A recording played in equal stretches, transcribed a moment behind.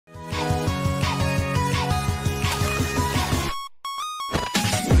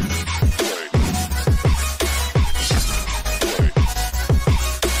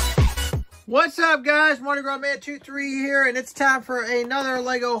What's up, guys? Mardi Gras Man 23 here, and it's time for another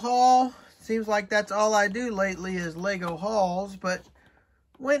Lego haul. Seems like that's all I do lately is Lego hauls, but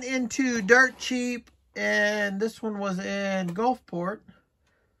went into Dirt Cheap, and this one was in Gulfport.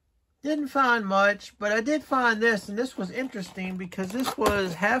 Didn't find much, but I did find this, and this was interesting because this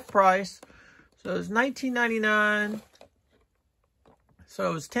was half price. So it was $19.99.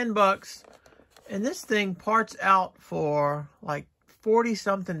 So it was $10, and this thing parts out for like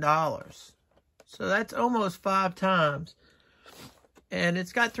 $40-something. So that's almost 5 times. And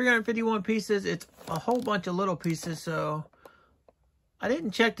it's got 351 pieces. It's a whole bunch of little pieces. So I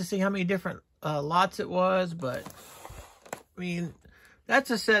didn't check to see how many different lots it was. But, I mean,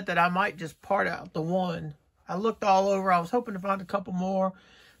 that's a set that I might just part out the one. I looked all over. I was hoping to find a couple more.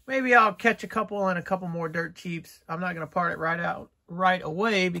 Maybe I'll catch a couple and a couple more Dirt Cheaps. I'm not going to part it right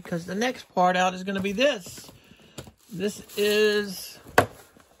away because the next part out is going to be this. This is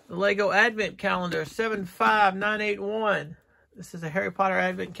the Lego Advent Calendar 75981. This is a Harry Potter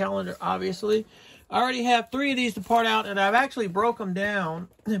Advent Calendar, obviously. I already have 3 of these to part out, and I've actually broke them down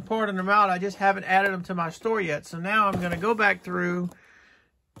and parted them out. I just haven't added them to my store yet. So now I'm going to go back through,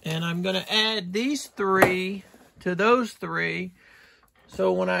 and I'm going to add these 3 to those 3.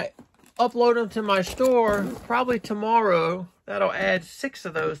 So when I upload them to my store, probably tomorrow, that'll add 6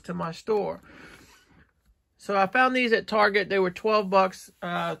 of those to my store. So I found these at Target. They were $12.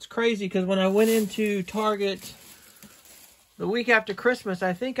 It's crazy because when I went into Target the week after Christmas,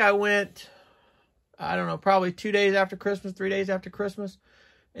 I think I went, I don't know, probably 2 days after Christmas, 3 days after Christmas.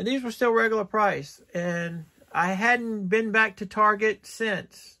 And these were still regular price. And I hadn't been back to Target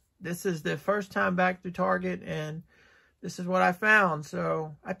since. This is the first time back to Target, and this is what I found.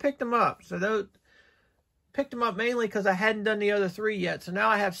 So I picked them up. So those picked them up mainly because I hadn't done the other 3 yet. So now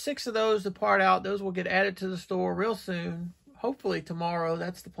I have 6 of those to part out. Those will get added to the store real soon. Hopefully tomorrow.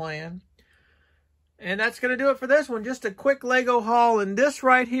 That's the plan. And that's going to do it for this one. Just a quick Lego haul. And this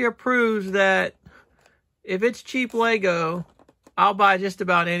right here proves that if it's cheap Lego, I'll buy just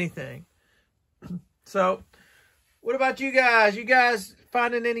about anything. So what about you guys? You guys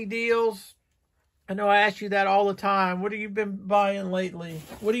finding any deals? I know I ask you that all the time. What have you been buying lately?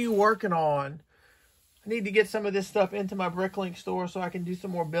 What are you working on? I need to get some of this stuff into my Bricklink store so I can do some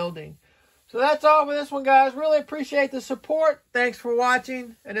more building. So that's all for this one, guys. Really appreciate the support. Thanks for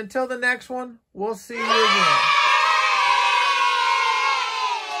watching. And until the next one, we'll see you again.